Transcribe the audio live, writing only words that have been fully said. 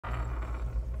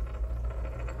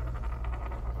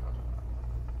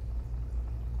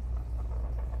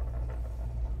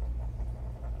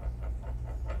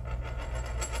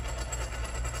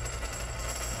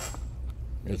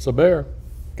It's a bear.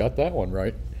 Got that one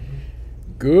right.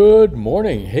 Good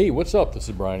morning. Hey, what's up? This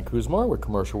is Brian Kuzmar with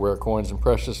Commercial Rare Coins and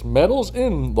Precious Metals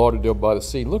in Lauderdale by the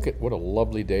Sea. Look at what a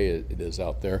lovely day it is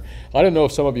out there. I don't know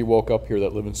if some of you woke up here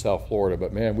that live in South Florida,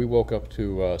 but man, we woke up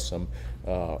to some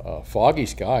foggy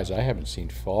skies. I haven't seen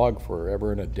fog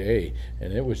forever and a day,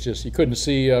 and it was just, you couldn't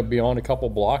see beyond a couple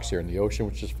blocks here, and the ocean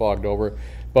was just fogged over.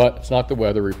 But it's not the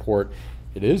weather report.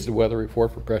 It is the weather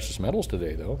report for precious metals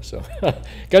today, though. So,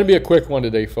 got to be a quick one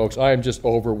today, folks. I am just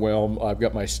overwhelmed. I've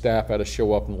got my staff at a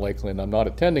show up in Lakeland. I'm not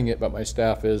attending it, but my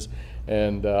staff is,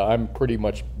 and I'm pretty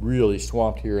much really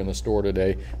swamped here in the store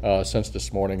today since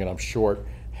this morning, and I'm short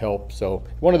help. So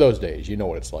one of those days, you know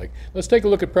what it's like. Let's take a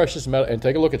look at precious metal and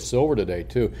take a look at silver today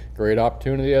too. Great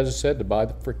opportunity, as I said, to buy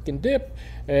the freaking dip.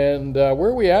 And where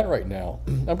are we at right now?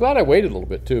 I'm glad I waited a little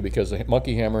bit too, because the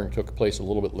monkey hammering took place a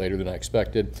little bit later than I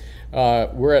expected.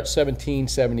 We're at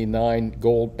 1779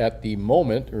 gold at the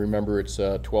moment. Remember, it's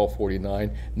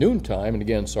 12:49 noontime. And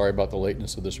again, sorry about the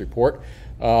lateness of this report.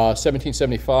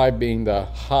 1775 being the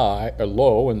high or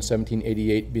low, and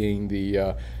 1788 being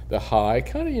the high.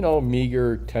 Kind of, you know,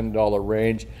 meager $10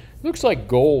 range. Looks like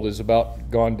gold is about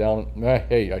gone down.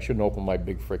 Hey, I shouldn't open my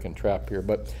big freaking trap here,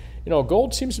 but you know,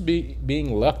 gold seems to be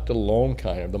being left alone,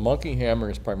 kind of. The monkey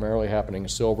hammer is primarily happening in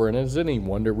silver, and is any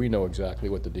wonder, we know exactly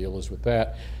what the deal is with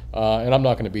that. And I'm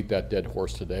not going to beat that dead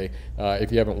horse today.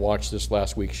 If you haven't watched this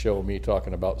last week's show, me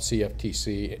talking about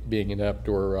CFTC being inept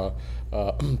or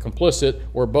complicit,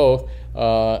 or both,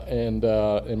 and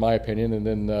in my opinion, and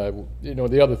then you know,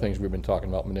 the other things we've been talking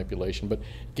about, manipulation. But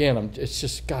again, it's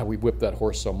just, God, we whipped that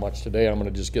horse so much today. I'm going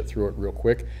to just get through it real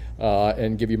quick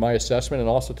and give you my assessment, and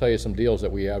also tell you some deals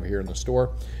that we have here in the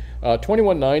store.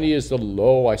 2190 is the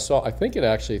low. I think it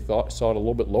actually saw it a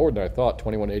little bit lower than I thought,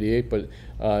 2188, but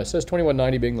it says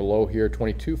 2190 being the low here,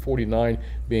 2249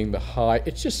 being the high.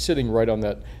 It's just sitting right on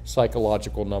that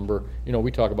psychological number. You know, we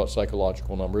talk about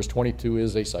psychological numbers. 22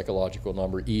 is a psychological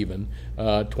number, even.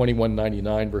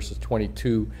 2199 versus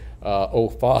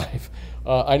 2205.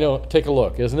 I know, take a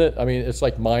look, isn't it? I mean, it's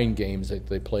like mind games that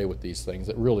they play with these things.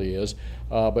 It really is.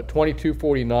 But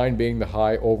 2249 being the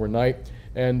high overnight.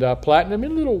 And platinum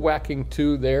in a little whacking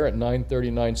too there at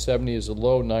 939.70 is the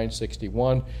low,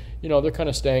 961. You know, they're kind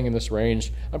of staying in this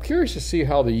range. I'm curious to see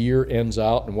how the year ends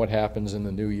out and what happens in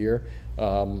the new year.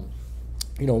 You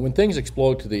know, when things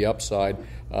explode to the upside,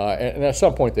 and at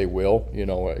some point they will, you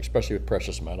know, especially with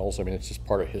precious metals. I mean, it's just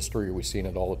part of history. We've seen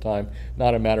it all the time.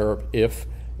 Not a matter of if.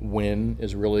 When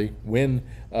is really when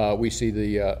we see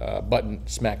the button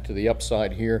smack to the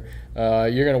upside here.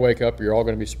 You're going to wake up, you're all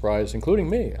going to be surprised, including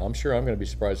me. I'm sure I'm going to be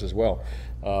surprised as well.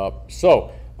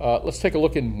 Let's take a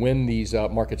look at when these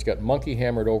markets got monkey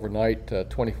hammered overnight.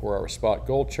 24-hour spot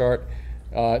gold chart.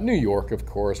 New York, of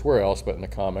course, where else but in the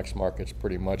COMEX markets,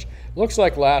 pretty much. Looks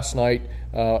like last night,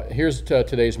 here's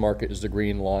today's market is the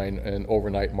green line, and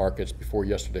overnight markets before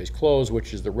yesterday's close,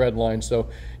 which is the red line. So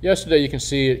yesterday you can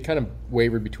see it kind of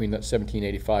wavered between that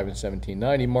 1785 and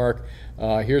 1790 mark.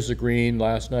 Here's the green,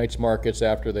 last night's markets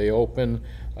after they open.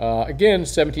 Again,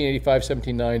 1785,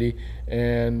 1790,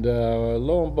 and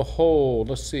lo and behold,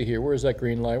 let's see here, where's that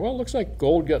green line? Well, it looks like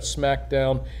gold got smacked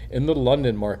down in the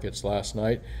London markets last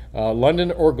night.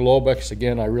 London or Globex,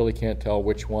 again, I really can't tell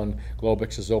which one.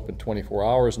 Globex is open 24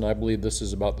 hours, and I believe this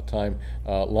is about the time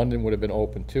London would have been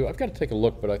open too. I've got to take a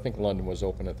look, but I think London was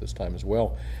open at this time as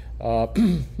well.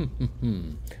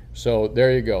 So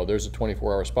there you go. There's a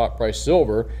 24-hour spot price.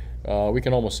 Silver, we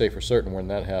can almost say for certain when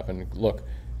that happened. Look,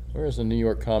 where's the New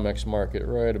York COMEX market?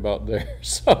 Right about there.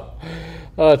 So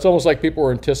it's almost like people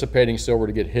were anticipating silver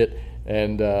to get hit,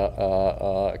 and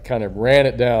kind of ran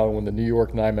it down when the New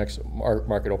York NYMEX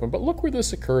market opened. But look where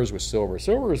this occurs with silver.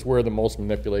 Silver is where the most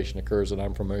manipulation occurs that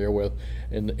I'm familiar with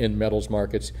in metals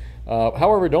markets.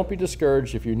 However, don't be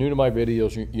discouraged. If you're new to my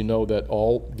videos, you know that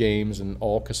all games and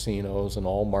all casinos and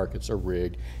all markets are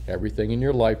rigged. Everything in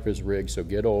your life is rigged, so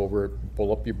get over it.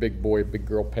 Pull up your big boy, big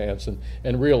girl pants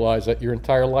and realize that your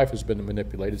entire life has been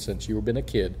manipulated since you've been a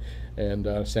kid.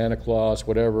 And Santa Claus,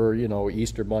 whatever, you know,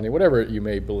 Easter Bunny, whatever you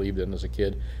may believe in as a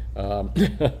kid.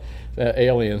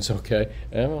 Aliens, okay.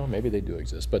 Well, maybe they do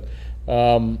exist, but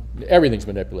everything's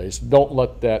manipulated. So don't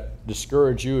let that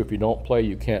discourage you. If you don't play,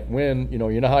 you can't win. You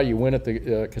know how you win at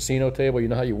the casino table? You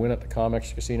know how you win at the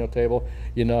COMEX casino table?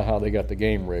 You know how they got the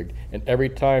game rigged. And every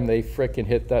time they frickin'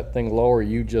 hit that thing lower,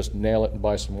 you just nail it and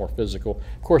buy some more physical.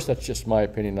 Of course, that's just my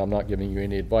opinion. I'm not giving you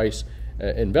any advice.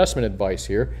 Investment advice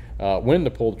here, when to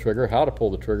pull the trigger, how to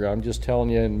pull the trigger. I'm just telling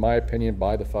you, in my opinion,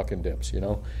 buy the fucking dips, you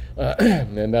know,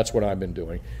 and that's what I've been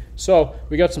doing. So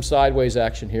we got some sideways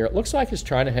action here. It looks like it's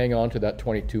trying to hang on to that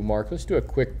 22 mark. Let's do a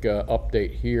quick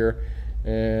update here,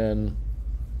 and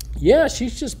Yeah,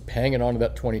 she's just hanging on to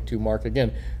that 22 mark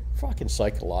again. Fucking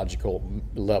psychological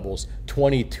levels.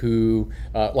 22,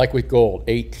 like with gold,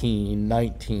 18,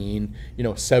 19,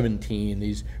 17.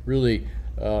 These really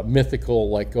mythical,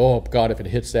 like, oh God, if it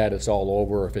hits that, it's all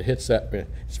over. If it hits that,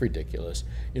 it's ridiculous.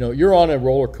 You're on a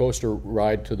roller coaster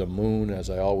ride to the moon, as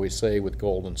I always say, with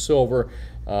gold and silver.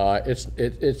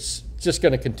 It's just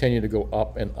going to continue to go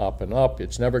up and up and up.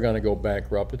 It's never going to go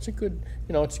bankrupt. It's a good,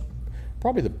 it's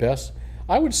probably the best.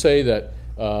 I would say that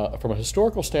from a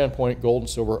historical standpoint, gold and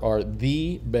silver are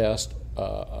the best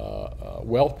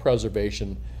wealth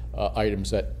preservation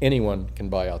items that anyone can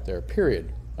buy out there,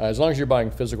 period. As long as you're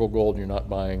buying physical gold and you're not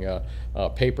buying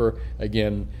paper.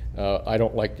 Again, I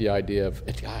don't like the idea of,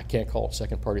 I can't call it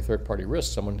second party, third party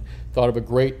risk. Someone thought of a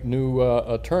great new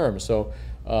term. So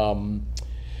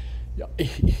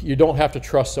you don't have to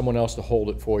trust someone else to hold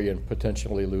it for you and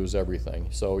potentially lose everything.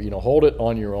 So, hold it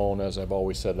on your own, as I've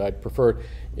always said. I'd prefer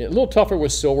a little tougher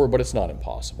with silver, but it's not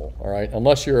impossible, all right?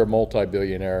 Unless you're a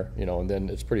multi-billionaire, and then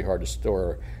it's pretty hard to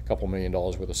store a couple $1 million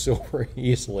worth of silver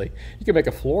easily. You can make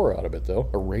a floor out of it, though,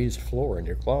 a raised floor in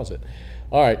your closet.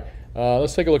 All right,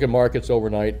 let's take a look at markets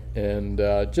overnight and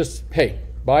hey,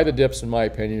 buy the dips. In my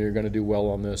opinion, you're going to do well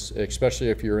on this, especially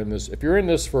if you're in this. If you're in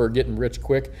this for getting rich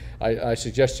quick, I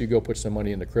suggest you go put some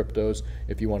money into cryptos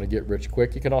if you want to get rich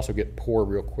quick. You can also get poor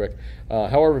real quick.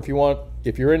 However, if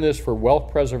you're in this for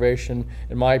wealth preservation,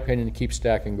 in my opinion, keep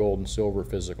stacking gold and silver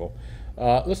physical.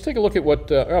 Let's take a look at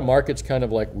what our market's kind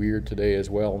of like weird today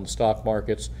as well in the stock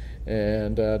markets.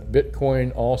 And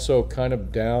Bitcoin also kind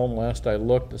of down last I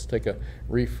looked. Let's take a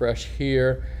refresh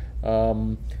here.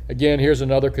 Again, here's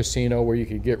another casino where you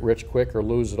can get rich quick or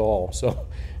lose it all. So,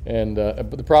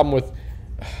 but the problem with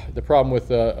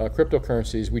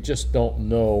cryptocurrencies, we just don't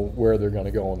know where they're going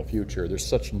to go in the future. There's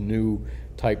such new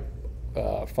type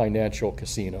financial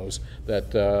casinos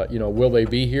that will they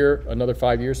be here another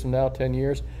 5 years from now, 10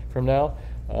 years from now?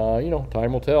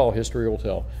 Time will tell, history will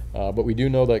tell. But we do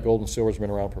know that gold and silver's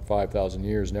been around for 5,000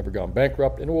 years, never gone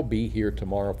bankrupt, and it will be here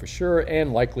tomorrow for sure,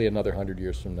 and likely another 100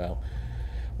 years from now.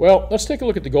 Well, let's take a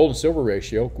look at the gold and silver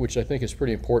ratio, which I think is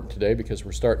pretty important today because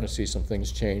we're starting to see some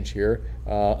things change here.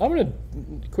 I'm going to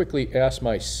quickly ask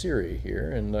my Siri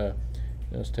here, and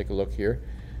let's take a look here.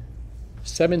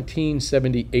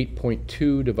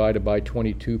 1778.2 divided by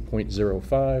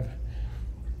 22.05.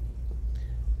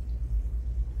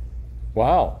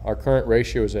 Wow, our current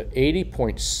ratio is at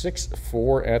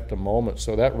 80.64 at the moment,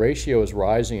 so that ratio is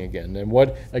rising again.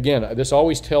 And again, this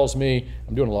always tells me,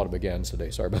 I'm doing a lot of agains today,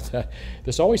 sorry about that.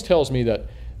 This always tells me that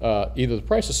either the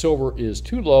price of silver is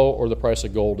too low or the price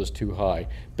of gold is too high.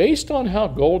 Based on how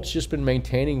gold's just been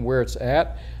maintaining where it's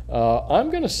at, I'm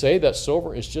going to say that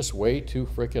silver is just way too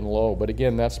freaking low. But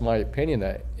again, that's my opinion.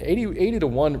 That 80 to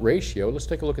 1 ratio, let's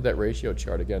take a look at that ratio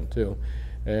chart again too.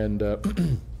 And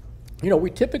we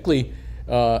typically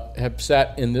have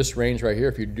sat in this range right here.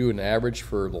 If you do an average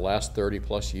for the last 30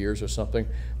 plus years or something,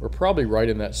 we're probably right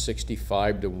in that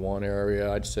 65 to 1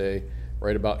 area, I'd say,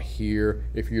 right about here.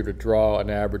 If you were to draw an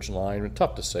average line, it's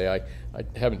tough to say. I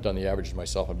haven't done the averages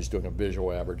myself. I'm just doing a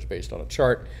visual average based on a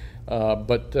chart.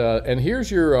 And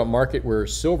here's your market where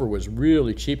silver was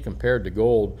really cheap compared to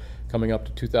gold coming up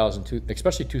to 2002,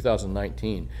 especially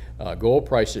 2019. Gold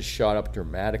prices shot up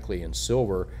dramatically, and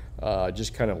silver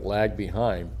just kind of lagged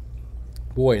behind.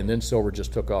 Boy, and then silver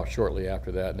just took off shortly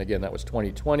after that. And again, that was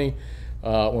 2020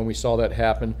 when we saw that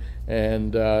happen.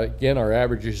 And again, our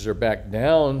averages are back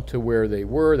down to where they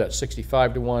were, that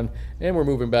 65 to 1, and we're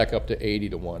moving back up to 80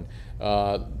 to 1.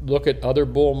 Look at other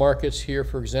bull markets here,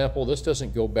 for example. This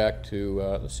doesn't go back to,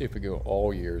 let's see if we go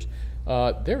all years.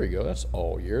 There we go, that's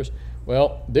all years.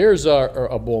 Well, there's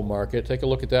a bull market. Take a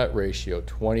look at that ratio,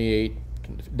 28.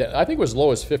 I think it was as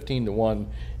low as 15 to 1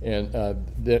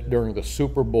 during the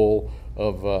Super Bowl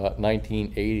of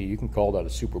 1980. You can call that a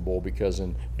Super Bowl because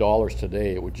in dollars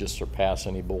today it would just surpass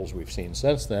any bulls we've seen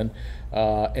since then.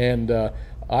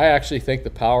 I actually think the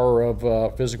power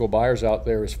of physical buyers out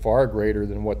there is far greater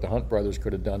than what the Hunt brothers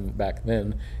could have done back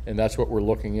then, and that's what we're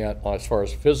looking at as far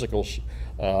as physical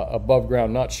above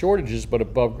ground, not shortages, but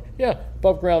above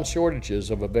ground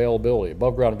shortages of availability.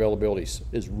 Above ground availability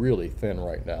is really thin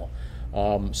right now.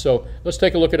 So let's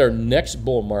take a look at our next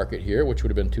bull market here, which would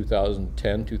have been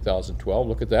 2010, 2012.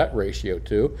 Look at that ratio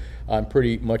too. I'm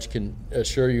pretty much can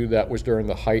assure you that was during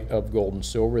the height of gold and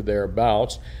silver,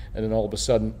 thereabouts. And then all of a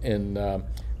sudden,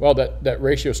 that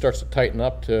ratio starts to tighten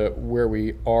up to where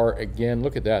we are again.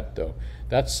 Look at that though.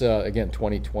 That's again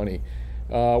 2020.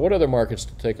 What other markets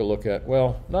to take a look at?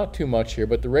 Well, not too much here,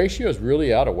 but the ratio is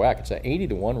really out of whack. It's at 80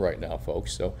 to 1 right now,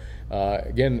 folks. So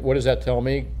again, what does that tell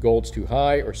me? Gold's too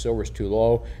high or silver's too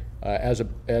low. as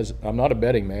I'm not a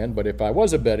betting man, but if I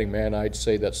was a betting man, I'd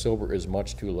say that silver is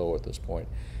much too low at this point.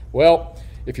 Well,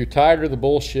 if you're tired of the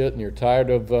bullshit and you're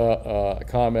tired of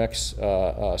COMEX,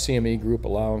 CME Group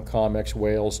allowing COMEX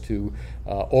whales to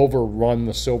overrun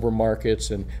the silver markets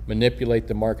and manipulate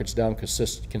the markets down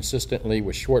consistently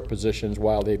with short positions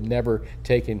while they've never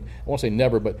taken, I won't say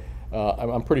never, but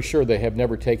I'm pretty sure they have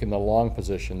never taken the long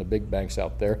position, the big banks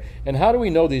out there. And how do we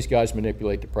know these guys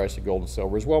manipulate the price of gold and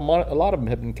silver? Well, a lot of them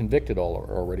have been convicted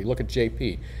already. Look at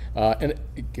JP. And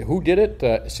who did it?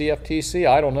 CFTC?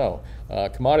 I don't know.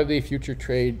 Commodity Future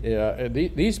Trade.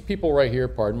 These people right here,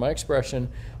 pardon my expression,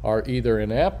 are either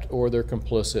inept or they're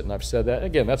complicit. And I've said that.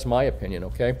 Again, that's my opinion,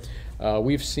 okay?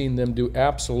 We've seen them do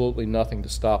absolutely nothing to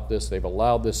stop this. They've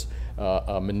allowed this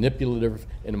manipulative,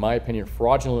 in my opinion,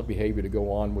 fraudulent behavior to go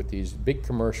on with these big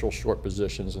commercial short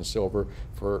positions in silver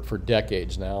for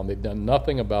decades now, and they've done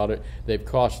nothing about it. They've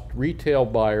cost retail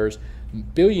buyers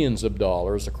billions of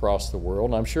dollars across the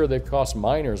world, and I'm sure they've cost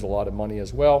miners a lot of money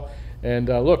as well. And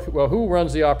look, well, who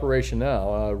runs the operation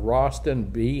now?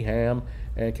 Roston B. Ham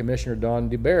and Commissioner Don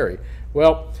DeBerry.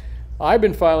 Well, I've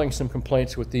been filing some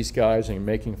complaints with these guys and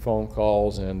making phone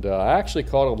calls, and I actually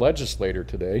called a legislator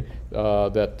today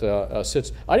that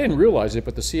sits, I didn't realize it,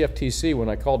 but the CFTC, when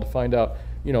I called to find out,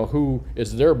 who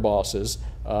is their bosses,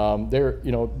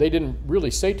 they didn't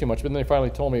really say too much, but then they finally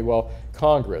told me, well,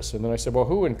 Congress. And then I said, well,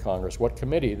 who in Congress? What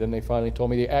committee? Then they finally told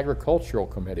me the Agricultural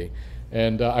Committee.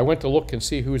 And I went to look and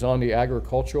see who's on the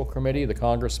Agricultural Committee, the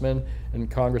congressmen and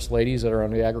congress ladies that are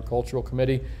on the Agricultural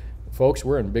Committee. Folks,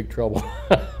 we're in big trouble.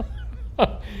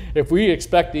 If we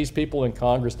expect these people in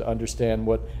Congress to understand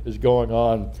what is going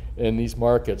on in these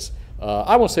markets,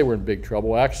 I won't say we're in big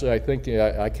trouble. Actually, I think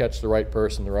I catch the right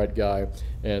person, the right guy,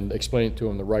 and explain it to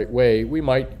him the right way. We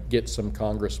might get some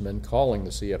congressmen calling the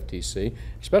CFTC,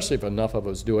 especially if enough of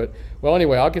us do it. Well,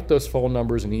 anyway, I'll get those phone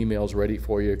numbers and emails ready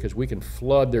for you because we can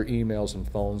flood their emails and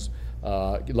phones,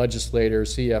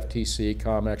 legislators, CFTC,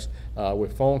 COMEX,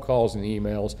 with phone calls and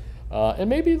emails. And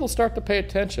maybe they'll start to pay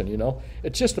attention,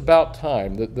 It's just about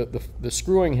time. The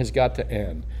screwing has got to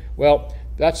end. Well,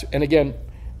 and again,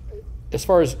 as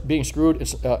far as being screwed,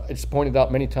 it's pointed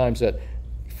out many times that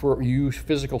for you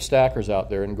physical stackers out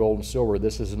there in gold and silver,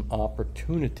 this is an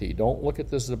opportunity. Don't look at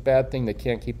this as a bad thing. They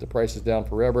can't keep the prices down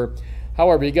forever.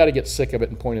 However, you got to get sick of it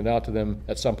and point it out to them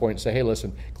at some point and say, hey,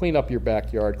 listen, clean up your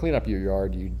backyard, clean up your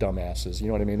yard, you dumbasses. You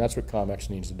know what I mean? That's what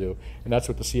COMEX needs to do, and that's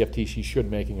what the CFTC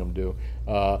should making them do.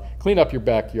 Clean up your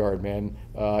backyard, man.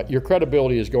 Your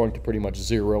credibility is going to pretty much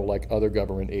zero like other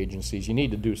government agencies. You need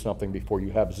to do something before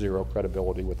you have zero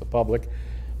credibility with the public.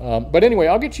 But anyway,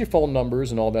 I'll get you phone numbers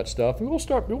and all that stuff, and we'll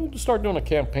start doing a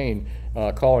campaign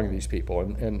calling these people,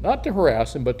 and not to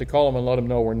harass them, but to call them and let them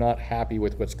know we're not happy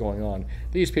with what's going on.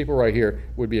 These people right here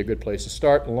would be a good place to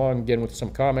start, along again with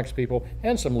some COMEX people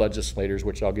and some legislators,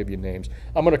 which I'll give you names.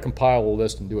 I'm going to compile a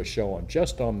list and do a show on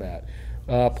just on that.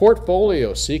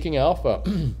 Portfolio, seeking alpha.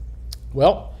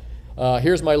 Well,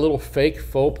 here's my little faux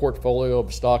portfolio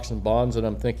of stocks and bonds that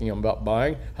I'm thinking about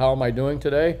buying. How am I doing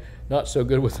today? Not so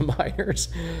good with the miners.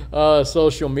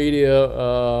 Social media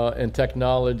and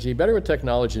technology, better with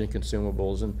technology and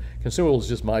consumables. And consumables is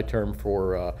just my term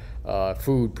for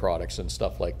food products and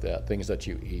stuff like that, things that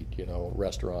you eat,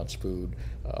 restaurants,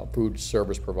 food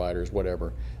service providers,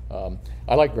 whatever.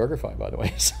 I like BurgerFi, by the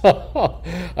way, so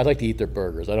I'd like to eat their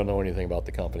burgers. I don't know anything about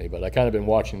the company, but I kind of been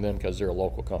watching them because they're a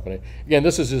local company. Again,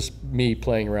 this is just me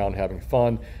playing around, having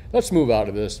fun. Let's move out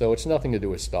of this, though. It's nothing to do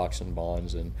with stocks and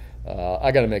bonds, and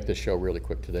I got to make this show really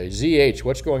quick today. ZH,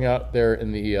 what's going out there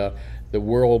in the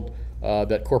world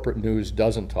that corporate news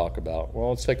doesn't talk about?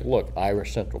 Well, let's take a look.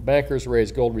 Irish central bankers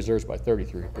raised gold reserves by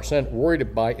 33%,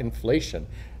 worried by inflation.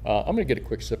 I'm going to get a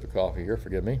quick sip of coffee here.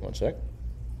 Forgive me. One sec.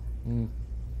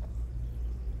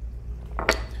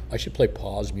 I should play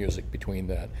pause music between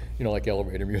that, like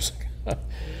elevator music.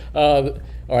 All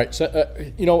right, so,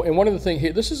 and one of the things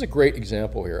here, this is a great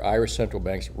example here. Irish central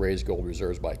banks raised gold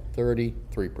reserves by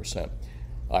 33%.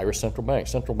 Irish central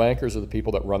bankers are the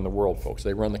people that run the world, folks.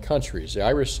 They run the countries. The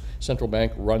Irish central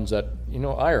bank runs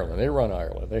Ireland. They run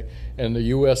Ireland. And the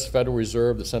U.S. Federal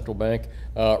Reserve, the central bank,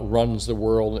 runs the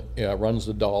world, runs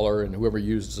the dollar, and whoever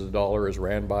uses the dollar is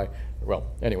ran by, well,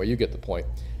 anyway, you get the point.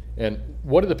 And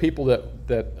what are the people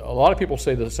that a lot of people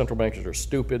say that the central bankers are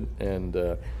stupid and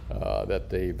that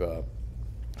they've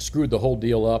screwed the whole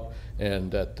deal up,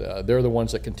 and that they're the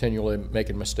ones that continually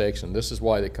making mistakes, and this is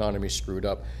why the economy's screwed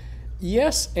up.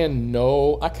 Yes and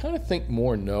no. I kind of think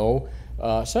more no.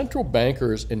 Central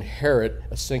bankers inherit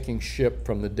a sinking ship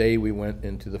from the day we went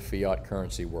into the fiat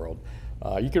currency world.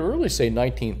 You can really say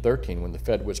 1913 when the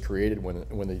Fed was created,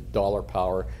 when the dollar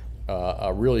power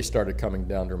really started coming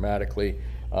down dramatically.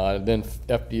 Then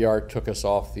FDR took us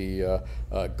off the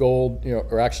gold,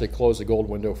 or actually closed the gold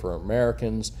window for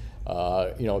Americans.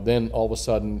 Then all of a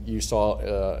sudden you saw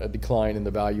a decline in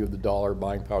the value of the dollar,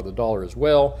 buying power of the dollar as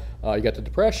well. You got the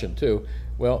Depression too.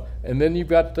 Well, and then you've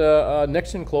got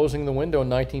Nixon closing the window in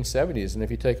 1970s, and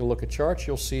if you take a look at charts,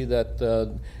 you'll see that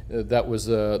that was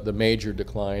the major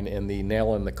decline and the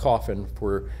nail in the coffin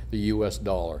for the U.S.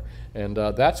 dollar. And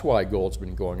that's why gold's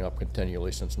been going up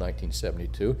continually since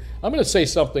 1972. I'm going to say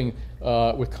something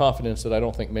with confidence that I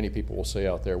don't think many people will say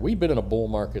out there. We've been in a bull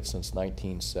market since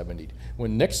 1970.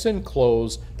 When Nixon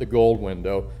closed the gold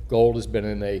window, gold has been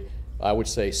in a, I would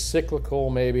say, cyclical,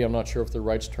 maybe, I'm not sure if the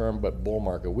right term, but bull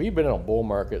market. We've been in a bull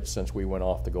market since we went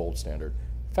off the gold standard.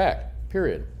 Fact,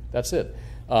 period. That's it.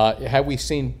 Have we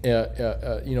seen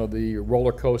the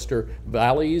roller coaster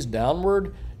valleys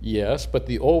downward? Yes, but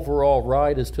the overall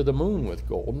ride is to the moon with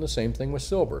gold, and the same thing with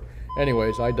silver.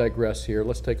 Anyways, I digress here.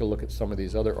 Let's take a look at some of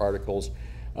these other articles.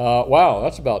 Wow,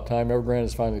 that's about time. Evergrande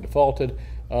has finally defaulted.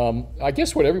 I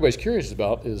guess what everybody's curious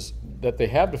about is that they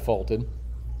have defaulted.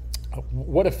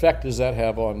 What effect does that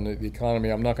have on the economy?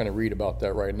 I'm not going to read about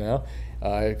that right now.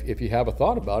 If you have a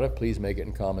thought about it, please make it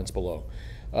in comments below.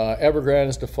 Evergrande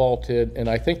is defaulted, and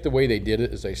I think the way they did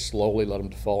it is they slowly let them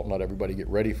default, not everybody get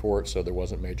ready for it, so there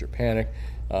wasn't major panic.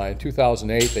 In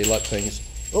 2008, they let things,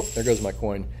 oh, there goes my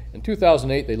coin. In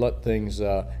 2008, they let things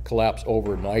collapse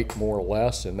overnight, more or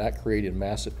less, and that created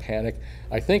massive panic.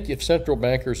 I think if central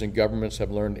bankers and governments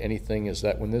have learned anything is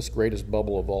that when this greatest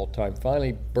bubble of all time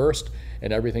finally bursts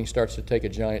and everything starts to take a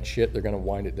giant shit, they're going to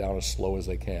wind it down as slow as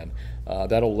they can.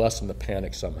 That'll lessen the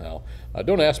panic somehow.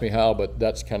 Don't ask me how, but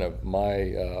that's kind of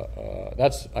my,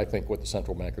 that's, I think, what the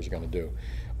central bankers are going to do.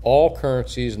 All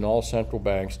currencies and all central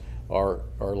banks are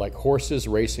like horses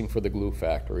racing for the glue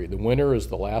factory. The winner is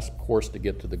the last horse to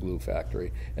get to the glue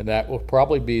factory, and that will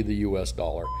probably be the U.S.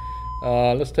 dollar.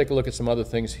 Let's take a look at some other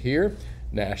things here.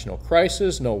 National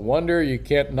crisis. No wonder you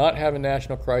can't not have a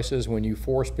national crisis when you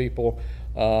force people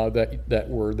that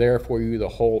were there for you the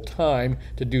whole time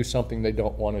to do something they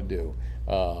don't want to do.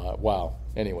 Wow.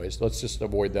 Anyways, let's just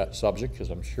avoid that subject because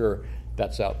I'm sure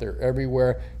that's out there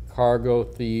everywhere. Cargo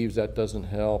thieves, that doesn't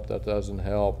help. That doesn't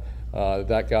help.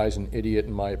 That guy's an idiot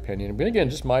in my opinion. But again,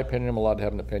 just my opinion. I'm allowed to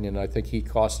have an opinion. I think he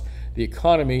cost the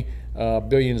economy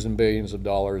billions and billions of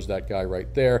dollars, that guy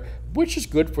right there, which is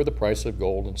good for the price of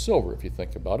gold and silver if you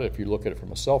think about it. If you look at it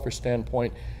from a selfish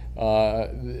standpoint,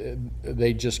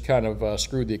 they just kind of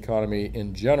screwed the economy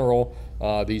in general,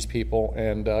 these people,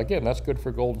 and again, that's good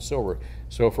for gold and silver.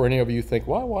 So for any of you who think,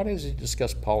 well, why does he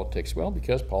discuss politics? Well,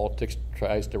 because politics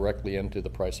ties directly into the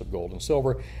price of gold and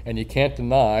silver, and you can't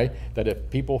deny that if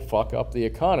people fuck up the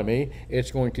economy,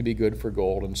 it's going to be good for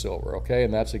gold and silver, okay?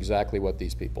 And that's exactly what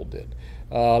these people did.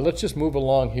 Let's just move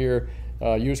along here.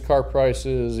 Used car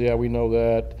prices, yeah, we know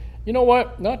that. You know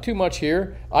what? Not too much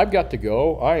here. I've got to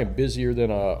go. I am busier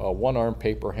than a one-arm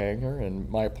paper hanger, and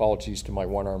my apologies to my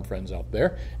one-arm friends out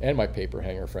there and my paper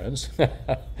hanger friends.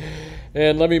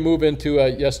 And let me move into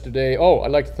yesterday. Oh, I'd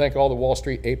like to thank all the Wall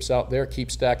Street apes out there. Keep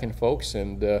stacking, folks,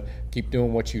 and keep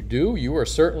doing what you do. You are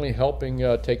certainly helping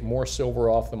take more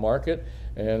silver off the market,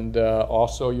 and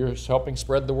also you're helping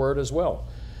spread the word as well.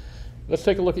 Let's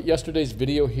take a look at yesterday's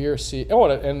video here.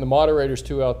 And the moderators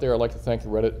too out there. I'd like to thank the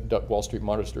Reddit Wall Street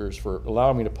moderators for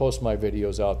allowing me to post my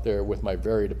videos out there with my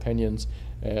varied opinions.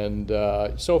 And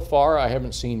so far, I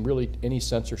haven't seen really any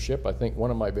censorship. I think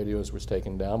one of my videos was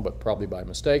taken down, but probably by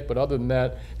mistake. But other than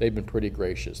that, they've been pretty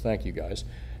gracious. Thank you, guys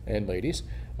and ladies.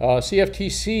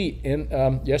 CFTC,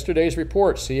 in yesterday's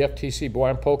report, CFTC, boy,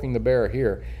 I'm poking the bear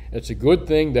here. It's a good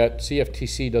thing that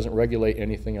CFTC doesn't regulate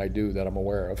anything I do that I'm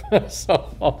aware of. But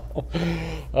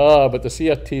the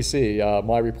CFTC,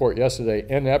 my report yesterday,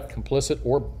 inept, complicit,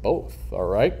 or both, all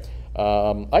right?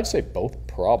 I'd say both,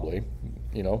 probably.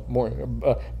 You know, more.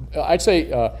 I'd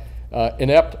say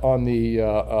inept on the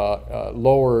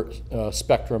lower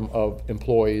spectrum of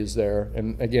employees there.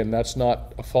 And again, that's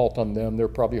not a fault on them. They're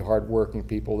probably hardworking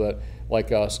people that,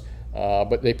 like us,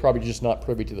 but they probably just not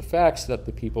privy to the facts that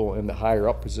the people in the higher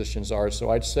up positions are. So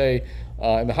I'd say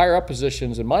in the higher up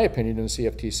positions, in my opinion, in the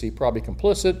CFTC, probably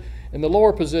complicit. In the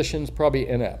lower positions, probably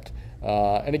inept.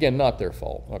 And again, not their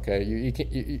fault. Okay,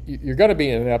 you're going to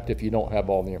be inept if you don't have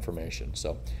all the information.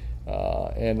 So.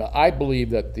 And I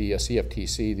believe that the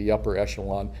CFTC, the upper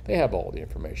echelon, they have all the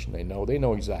information. They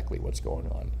know exactly what's going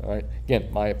on. All right. Again,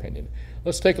 my opinion.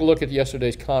 Let's take a look at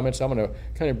yesterday's comments. I'm going to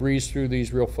kind of breeze through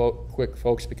these real quick,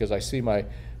 folks, because I see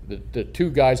the two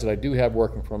guys that I do have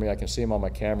working for me. I can see them on my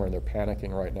camera, and they're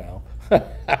panicking right now.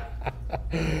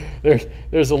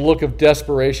 There's a look of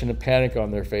desperation and panic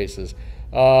on their faces.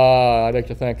 I'd like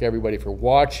to thank everybody for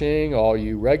watching. All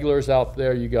you regulars out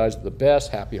there, you guys are the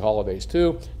best. Happy holidays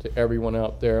too to everyone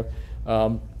out there.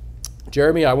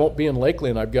 Jeremy, I won't be in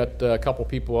Lakeland. I've got a couple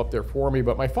people up there for me,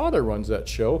 but my father runs that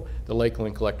show, the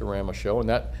Lakeland Collectorama show, and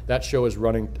that show is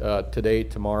running today,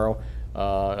 tomorrow,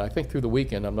 I think through the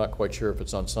weekend. I'm not quite sure if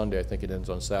it's on Sunday. I think it ends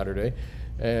on Saturday.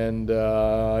 And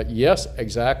yes,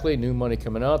 exactly, new money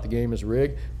coming out. The game is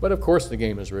rigged, but of course the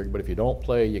game is rigged. But if you don't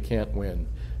play, you can't win.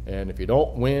 And if you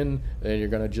don't win, then you're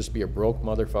going to just be a broke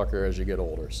motherfucker as you get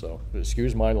older. So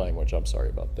excuse my language. I'm sorry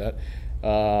about that.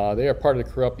 They are part of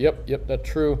the corrupt. Yep, that's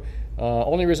true.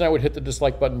 Only reason I would hit the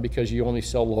dislike button because you only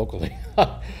sell locally.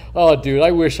 Oh, dude,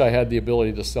 I wish I had the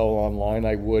ability to sell online.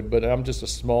 I would, but I'm just a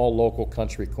small local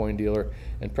country coin dealer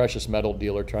and precious metal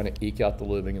dealer trying to eke out the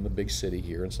living in the big city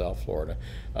here in South Florida.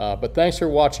 But thanks for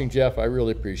watching, Jeff. I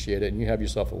really appreciate it, and you have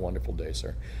yourself a wonderful day,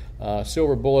 sir.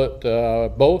 Silver Bullet,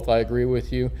 both, I agree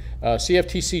with you.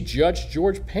 CFTC Judge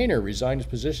George Painter resigned his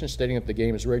position, stating that the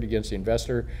game is rigged against the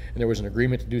investor, and there was an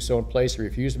agreement to do so in place. He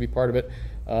refused to be part of it.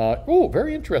 Oh,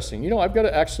 very interesting. You know, I've got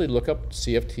to actually look up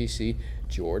CFTC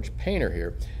George Painter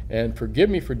here. And forgive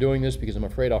me for doing this because I'm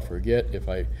afraid I'll forget if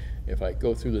I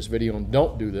go through this video and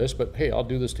don't do this, but hey, I'll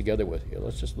do this together with you.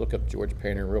 Let's just look up George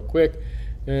Painter real quick.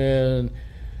 And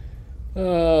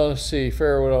let's see,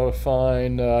 Fairwood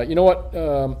fine. You know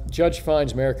what? Judge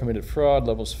finds mayor committed fraud,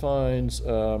 levels fines,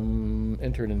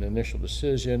 entered an initial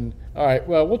decision. All right,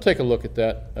 well, we'll take a look at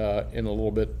that in a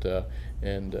little bit,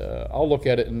 and I'll look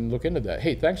at it and look into that.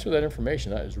 Hey, thanks for that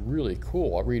information. That is really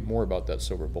cool. I'll read more about that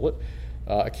Silver Bullet.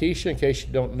 Acacia, in case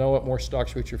you don't know it, more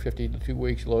stocks reach your 50 to 2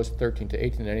 weeks, lows 13 to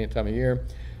 18 at any time of year.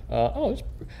 I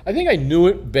think I knew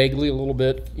it vaguely a little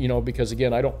bit, you know, because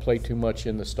again, I don't play too much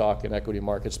in the stock and equity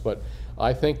markets, but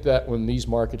I think that when these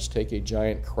markets take a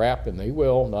giant crap, and they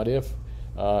will, not if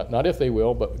they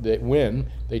will, but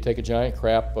when they take a giant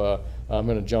crap, I'm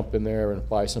going to jump in there and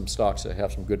buy some stocks that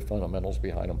have some good fundamentals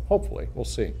behind them. Hopefully, we'll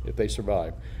see if they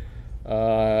survive.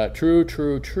 True.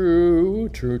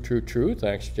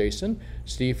 Thanks, Jason.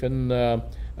 Stephen,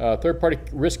 third-party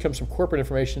risk comes from corporate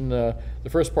information. The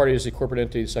first party is the corporate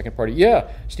entity, the second party.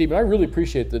 Yeah, Stephen, I really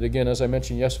appreciate that. Again, as I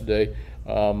mentioned yesterday,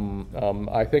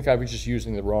 I think I was just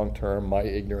using the wrong term, my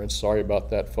ignorance. Sorry about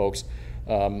that, folks.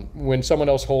 When someone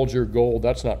else holds your gold,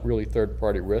 that's not really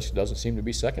third-party risk. It doesn't seem to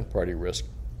be second-party risk.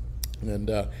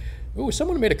 And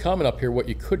someone made a comment up here what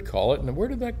you could call it, and where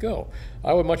did that go?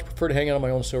 I would much prefer to hang out on my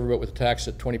own silver boat with a tax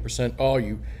at 20%.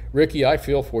 Oh, Ricky, I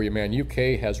feel for you, man.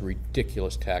 UK has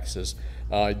ridiculous taxes.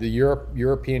 The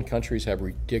European countries have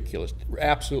ridiculous,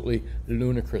 absolutely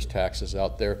ludicrous taxes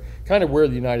out there. Kind of where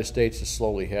the United States is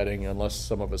slowly heading, unless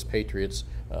some of us patriots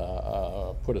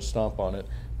put a stomp on it.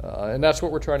 And that's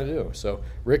what we're trying to do. So,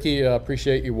 Ricky,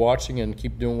 appreciate you watching and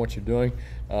keep doing what you're doing.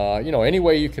 You know, any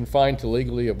way you can find to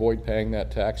legally avoid paying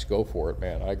that tax, go for it,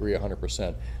 man. I agree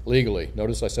 100%. Legally.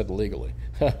 Notice I said legally.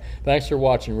 Thanks for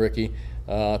watching, Ricky.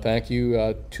 Thank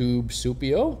you, Tube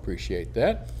Supio. Appreciate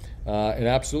that. And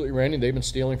absolutely, Randy, they've been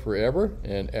stealing forever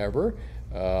and ever.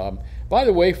 By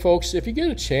the way, folks, if you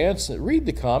get a chance, read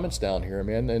the comments down here,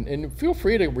 man, and feel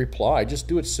free to reply. Just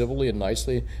do it civilly and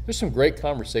nicely. There's some great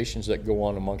conversations that go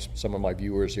on amongst some of my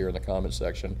viewers here in the comment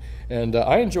section, and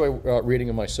I enjoy reading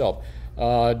them myself.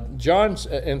 John,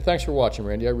 and thanks for watching,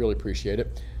 Randy. I really appreciate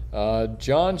it.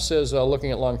 John says,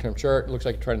 looking at long-term chart, looks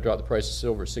like trying to drop the price of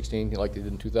silver to 16 like they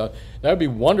did in 2000. That would be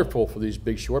wonderful for these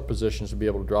big short positions to be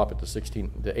able to drop it to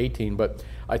 16 to 18, but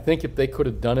I think if they could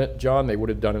have done it, John, they would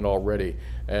have done it already.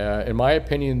 In my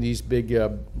opinion, these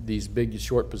big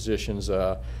short positions,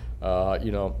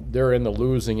 you know, they're in the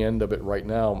losing end of it right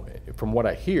now, from what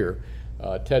I hear.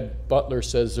 Ted Butler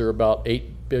says they're about $8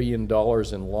 billion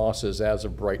in losses as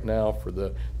of right now for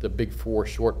the big four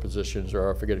short positions,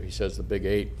 or I forget if he says the big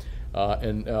eight.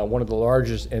 And one of the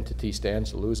largest entities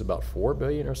stands to lose about $4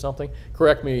 billion or something.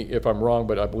 Correct me if I'm wrong,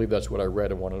 but I believe that's what I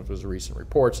read in one of his recent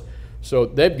reports. So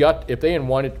they've got, if they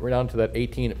wind it down to that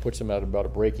 18, it puts them at about a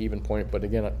break-even point. But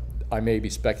again, I may be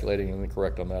speculating and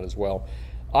incorrect on that as well.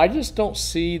 I just don't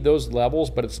see those levels,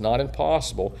 but it's not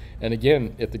impossible. And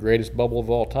again, if the greatest bubble of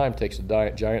all time takes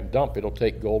a giant dump, it'll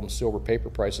take gold and silver paper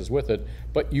prices with it,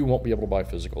 but you won't be able to buy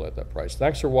physical at that price.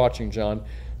 Thanks for watching, John.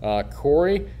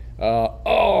 Corey,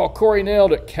 Corey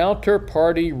nailed it,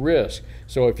 counterparty risk.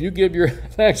 So if you give your,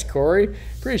 thanks, Corey,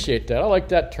 appreciate that. I like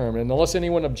that term, and unless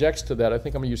anyone objects to that, I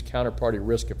think I'm gonna use counterparty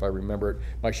risk if I remember it.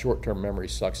 My short-term memory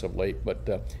sucks of late,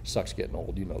 but sucks getting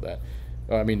old, you know that.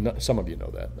 I mean, some of you know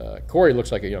that. Corey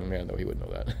looks like a young man, though. He would know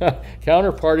that.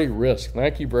 Counterparty risk.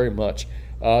 Thank you very much.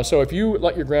 So if you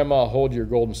let your grandma hold your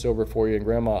gold and silver for you and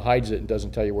grandma hides it and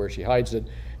doesn't tell you where she hides it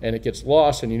and it gets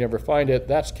lost and you never find it,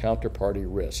 that's counterparty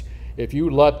risk. If you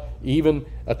let even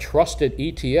a trusted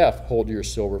ETF hold your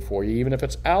silver for you, even if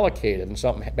it's allocated and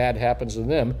something bad happens to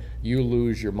them, you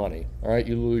lose your money, all right?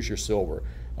 You lose your silver.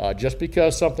 Just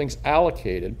because something's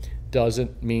allocated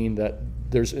doesn't mean that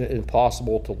there's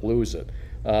impossible to lose it.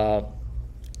 And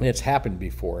it's happened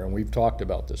before, and we've talked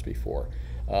about this before.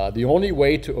 The only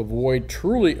way to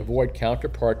truly avoid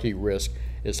counterparty risk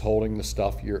is holding the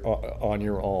stuff on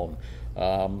your own.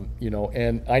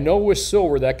 And I know with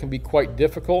silver that can be quite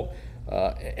difficult.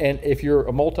 And if you're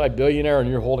a multi-billionaire and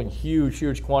you're holding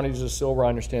huge quantities of silver, I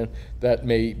understand that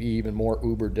may be even more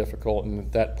uber difficult. And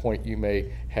at that point, you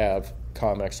may have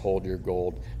COMEX hold your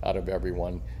gold out of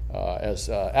everyone. As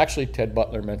actually Ted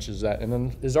Butler mentions that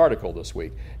in his article this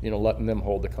week, letting them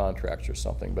hold the contracts or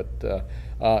something.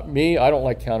 But me, I don't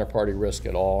like counterparty risk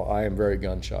at all. I am very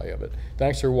gun shy of it.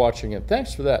 Thanks for watching, and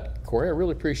thanks for that, Corey. I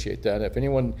really appreciate that. If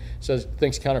anyone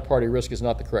thinks counterparty risk is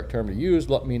not the correct term to use,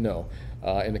 let me know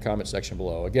in the comment section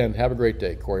below. Again, have a great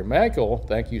day. Corey Michael,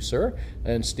 thank you, sir.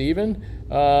 And Stephen,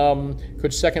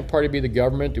 could second party be the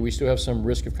government? Do we still have some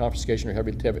risk of confiscation or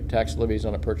heavy tax levies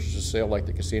on a purchase or sale like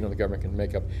the casino? The government can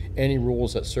make up any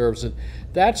rules that serves it.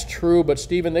 That's true, but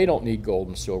Stephen, they don't need gold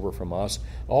and silver from us.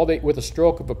 With a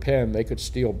stroke of a pen, they could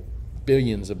steal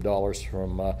billions of dollars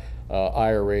from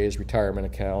IRAs, retirement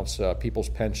accounts, people's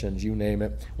pensions, you name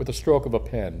it, with a stroke of a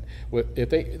pen.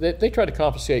 If they try to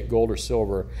confiscate gold or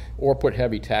silver or put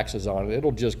heavy taxes on it,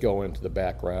 it'll just go into the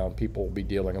background. People will be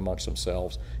dealing amongst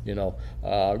themselves.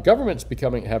 Government's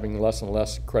having less and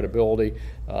less credibility,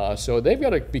 so they've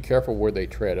got to be careful where they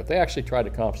tread. If they actually try to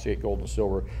confiscate gold and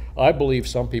silver, I believe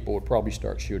some people would probably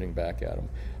start shooting back at them.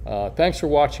 Thanks for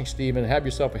watching, Stephen. Have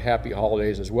yourself a happy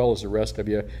holidays as well as the rest of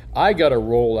you. I got to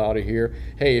roll out of here.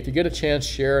 Hey, if you get a chance,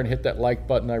 share and hit that like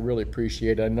button. I really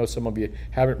appreciate it. I know some of you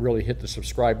haven't really hit the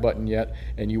subscribe button yet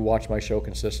and you watch my show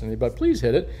consistently, but please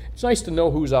hit it. It's nice to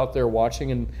know who's out there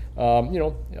watching, and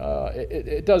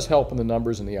it does help in the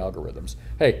numbers and the algorithms.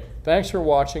 Hey, thanks for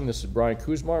watching. This is Brian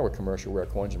Kuzmar with Commercial Rare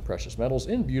Coins and Precious Metals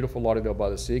in beautiful Lauderdale by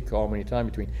the Sea. Call me anytime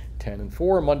between 10 and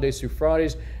 4, Mondays through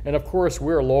Fridays. And of course,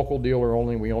 we're a local dealer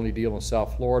only. We only deal in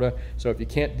South Florida. So if you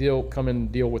can't come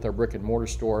and deal with our brick and mortar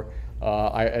store,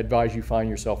 I advise you find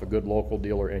yourself a good local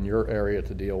dealer in your area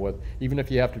to deal with, even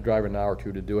if you have to drive an hour or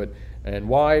two to do it. And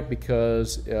why?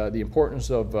 Because the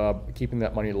importance of keeping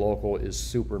that money local is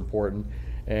super important.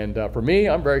 And for me,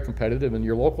 I'm very competitive, and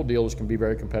your local dealers can be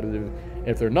very competitive.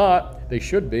 If they're not, they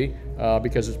should be,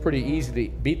 because it's pretty easy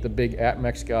to beat the big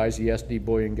APMEX guys, the SD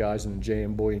bullion guys, and the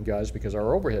JM bullion guys, because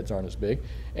our overheads aren't as big,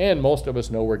 and most of us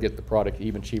know where to get the product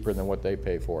even cheaper than what they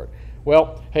pay for it.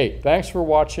 Well, hey, thanks for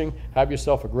watching. Have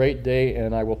yourself a great day,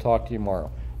 and I will talk to you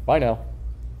tomorrow. Bye now.